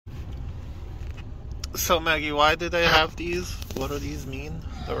So Maggie, why do they have these? What do these mean,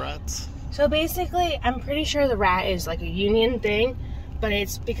 the rats? So basically, I'm pretty sure the rat is like a union thing, but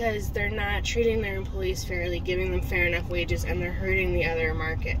it's because they're not treating their employees fairly, giving them fair enough wages, and they're hurting the other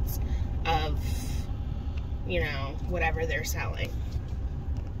markets of, you know, whatever they're selling.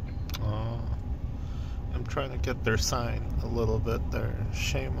 Oh, I'm trying to get their sign a little bit there.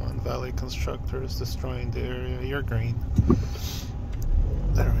 Shame on Valley Constructors destroying the area. You're green.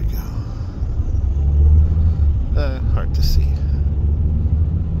 There we go. Hard to see.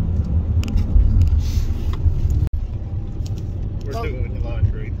 We're doing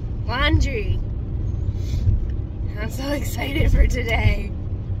laundry. Laundry! I'm so excited for today.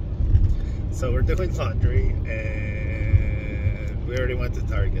 So we're doing laundry, and we already went to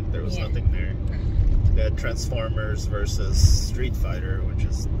Target. There was nothing there. They had Transformers versus Street Fighter, which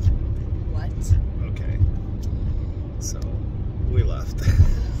is... What? Okay. So, we left.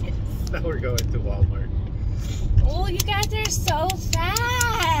 Yes. Now we're going to Walmart. Oh, you guys are so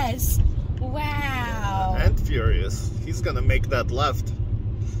fast! Wow. And furious. He's gonna make that left.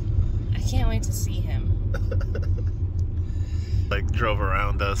 I can't wait to see him. Like, drove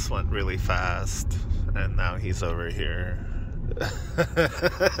around us, went really fast, and now he's over here.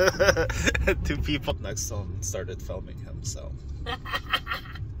 Two people next to him started filming him, so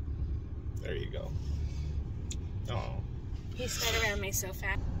there you go. Oh, He sped around me so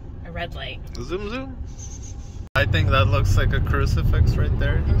fast. A red light. zoom zoom. I think that looks like a crucifix right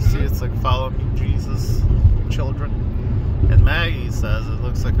there. See, it's like "Follow me, Jesus, children." And Maggie says it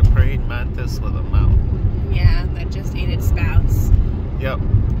looks like a praying mantis with a mouth. Yeah, that just ate its spouse. Yep,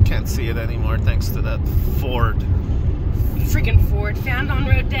 can't see it anymore thanks to that Ford. Freaking Ford, found on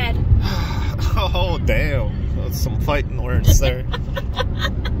road dead. Oh, damn. That's some fighting words there.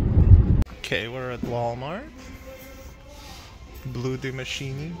 Okay, we're at Walmart. Blue Di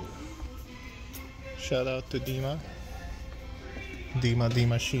Machini. Shout out to Dima. Dima Di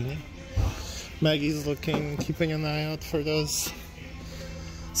Machini. Maggie's keeping an eye out for those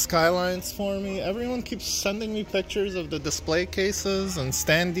Skylines for me. Everyone keeps sending me pictures of the display cases and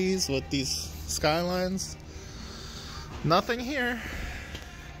standees with these Skylines. Nothing here.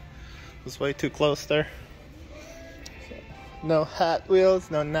 It was way too close there. No Hot Wheels,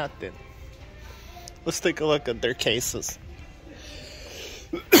 no nothing. Let's take a look at their cases.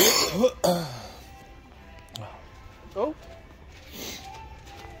 Oh.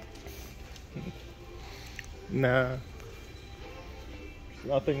 Nah.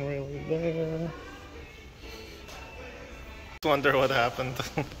 Nothing really there. Wonder what happened.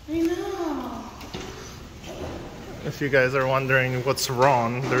 I know. If you guys are wondering what's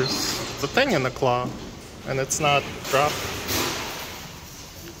wrong, there's the thing in the claw, and it's not dropped.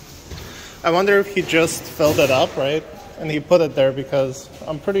 I wonder if he just filled it up, right? And he put it there because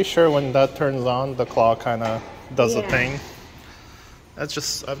I'm pretty sure when that turns on, the claw kind of does a thing. That's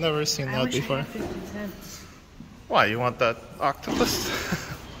just, I've never seen that before. I 50 cents. Why, you want that octopus?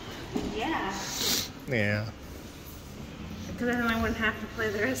 Yeah. Yeah. Because then I wouldn't have to play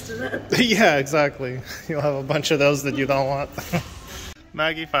the rest of them. Yeah, exactly. You'll have a bunch of those that you don't want.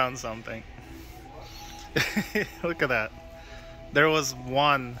 Maggie found something. Look at that. There was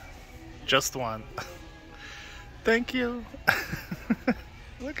one. Just one. Thank you.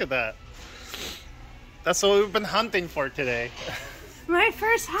 Look at that. That's what we've been hunting for today. My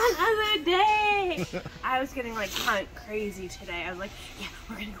first hunt of the day! I was getting like hunt crazy today. I was like, yeah,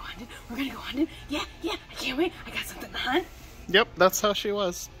 we're gonna go hunting. We're gonna go hunting. Yeah, I can't wait. I got something to hunt. Yep, that's how she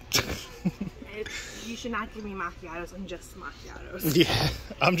was. You should not give me macchiatos and just macchiatos. Yeah,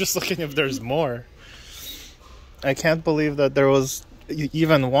 I'm just looking if there's more. I can't believe that there was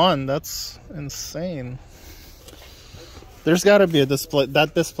even one. That's insane. There's gotta be a display.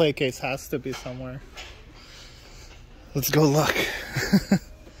 That display case has to be somewhere. Let's go look.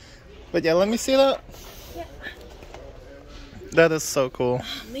 But yeah, let me see that. Yeah. That is so cool.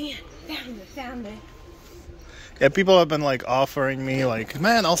 Oh man, found it. Yeah, people have been like offering me like,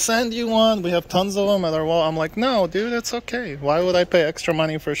 man, I'll send you one. We have tons of them at our wall. I'm like, no, dude, it's okay. Why would I pay extra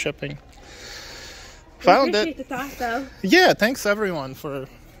money for shipping? Found it. Appreciate the thought, though. Yeah, thanks everyone for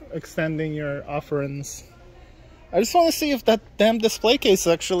extending your offerings. I just want to see if that damn display case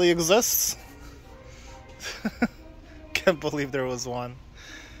actually exists. Can't believe there was one.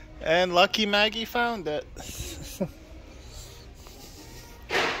 And lucky Maggie found it.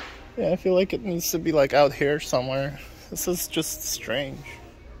 Yeah, I feel like it needs to be like out here somewhere. This is just strange.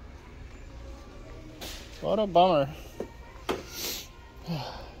 What a bummer.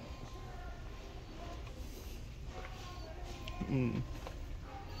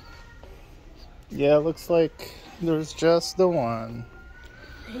 Yeah, looks like there's just the one.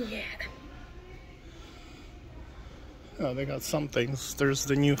 Yeah. Oh, they got some things. There's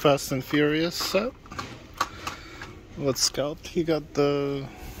the new Fast and Furious set with Scout. He got the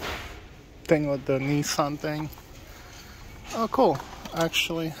thing with the Nissan thing. Oh, cool.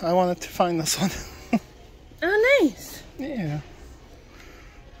 Actually, I wanted to find this one. Oh, nice. Yeah.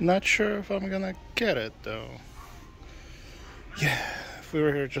 Not sure if I'm gonna get it, though. Yeah, if we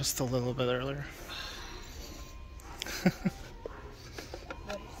were here just a little bit earlier.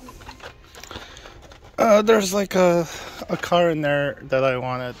 There's like a car in there that I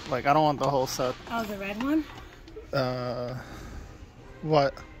wanted. Like, I don't want the whole set. Oh, the red one?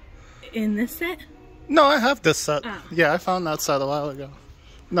 What? In this set? No, I have this set. Oh. Yeah, I found that set a while ago.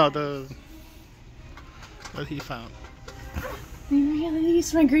 No, what he found. You really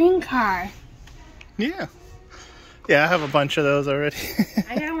used my green car. Yeah. Yeah, I have a bunch of those already.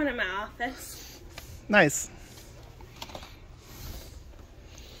 I got one in my office. Nice.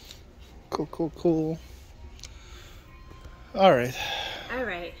 Cool, cool, cool. Alright.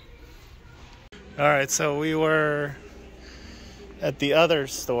 Alright. Alright, so we were at the other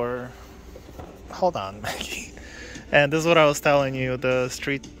store. Hold on, Maggie. And this is what I was telling you, the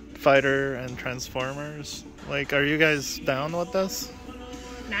Street Fighter and Transformers. Like, are you guys down with this?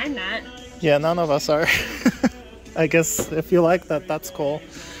 No, I'm not. Yeah, none of us are. I guess if you like that, that's cool.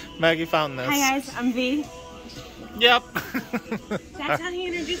 Maggie found this. Hi guys, I'm V. Yep. That's how he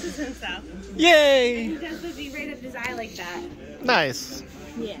introduces himself. Yay! He does the V-rated design like that. Nice.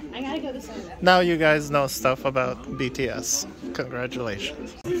 Yeah, I gotta go this way though. Now you guys know stuff about BTS.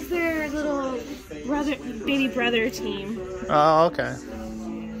 Congratulations. This is their little baby brother team. Oh, okay.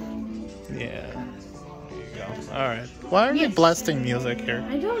 Yeah. There you go. Alright. Why are they blasting music here?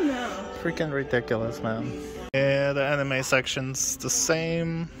 I don't know. Freaking ridiculous, man. Yeah, the anime section's the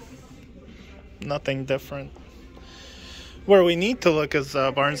same. Nothing different. Where we need to look is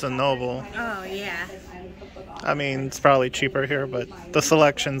Barnes & Noble. Oh, yeah. I mean, it's probably cheaper here, but the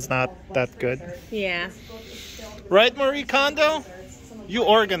selection's not that good. Yeah. Right, Marie Kondo? You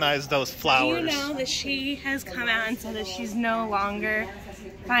organized those flowers. Do you know that she has come out and said that she's no longer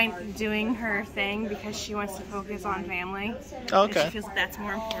doing her thing because she wants to focus on family? Okay. She feels that's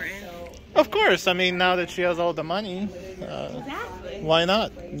more important. Of course. I mean, now that she has all the money, Exactly. why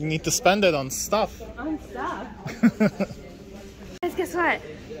not? You need to spend it on stuff. On stuff. Guys, guess what?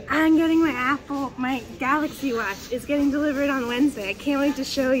 I'm getting my Galaxy Watch. It's getting delivered on Wednesday. I can't wait to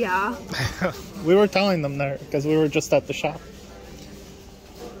show y'all. We were telling them there because we were just at the shop.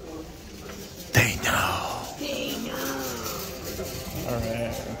 They know. They know.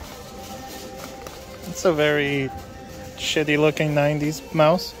 Alright. It's a very shitty looking 90s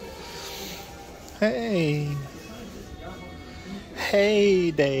mouse. Hey.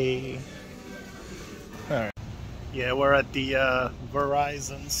 Heyday. Alright. Yeah, we're at the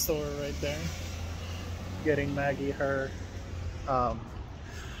Verizon store right there. Getting Maggie her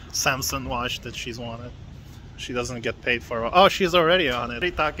Samsung watch that she's wanted. She doesn't get paid for it. Oh, she's already on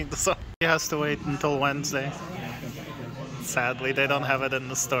it. Talking to someone. She has to wait until Wednesday. Sadly, they don't have it in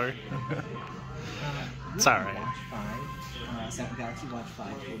the store. It's alright. Galaxy Watch 5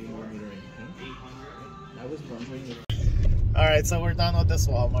 40mm in pink. I was wondering if... Alright, so we're done with this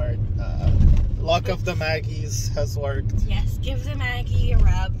Walmart. Luck of the Maggies has worked. Yes, give the Maggie a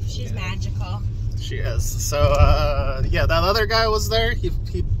rub. She's magical. She is. So, yeah, that other guy was there. He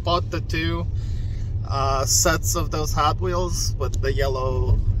bought the two sets of those Hot Wheels with the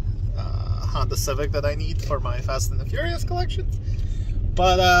yellow Honda Civic that I need for my Fast and the Furious collections.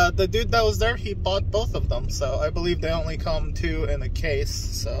 But the dude that was there, he bought both of them. So I believe they only come two in a case.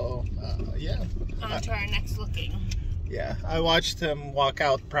 So, yeah. On to our next looking. Yeah, I watched him walk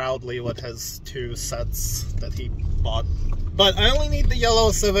out proudly with his two sets that he bought. But I only need the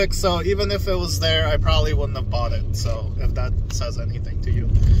yellow Civic, so even if it was there, I probably wouldn't have bought it. So if that says anything to you.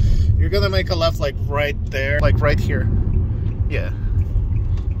 You're gonna make a left like right there, like right here. Yeah.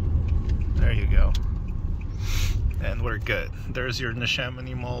 There you go. And we're good. There's your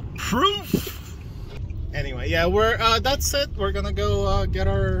Neshaminy Mall proof! Anyway, yeah, we're, that's it. We're gonna go get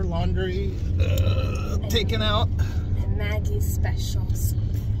our laundry taken out. Maggie's special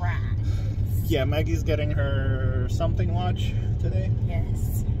surprise. Yeah, Maggie's getting her something watch today.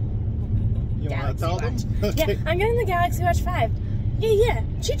 Yes. You want to tell them? Okay. Yeah, I'm getting the Galaxy Watch 5. Yeah,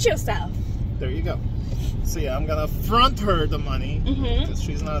 cheat yourself. There you go. So yeah, I'm gonna front her the money because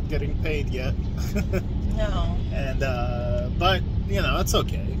she's not getting paid yet. No. And but you know, it's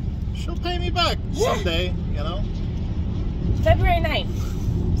okay. She'll pay me back someday. You know. February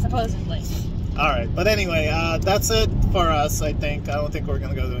 9th, supposedly. Alright, but anyway, that's it for us, I think. I don't think we're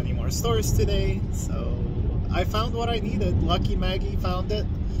gonna go to any more stores today. So, I found what I needed. Lucky Maggie found it.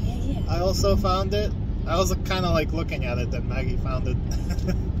 Yeah. I also found it. I was kind of like looking at it, then Maggie found it.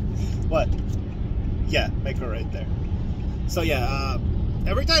 What? Yeah, make her right there. So yeah,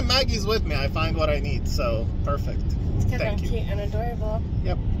 every time Maggie's with me, I find what I need. So perfect. It's because I'm Thank you. cute and adorable.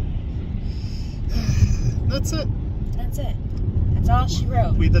 Yep. That's it. That's it. That's all she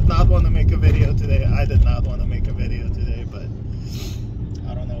wrote. We did not want to make a video today. I did not want to make a video today, but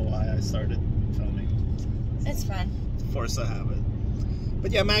I don't know why I started filming. It's fun. Force a habit.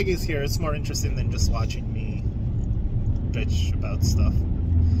 But yeah, Maggie's here. It's more interesting than just watching me bitch about stuff.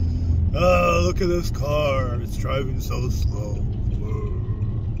 Oh, look at this car. It's driving so slow.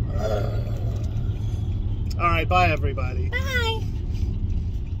 Alright, bye everybody. Bye.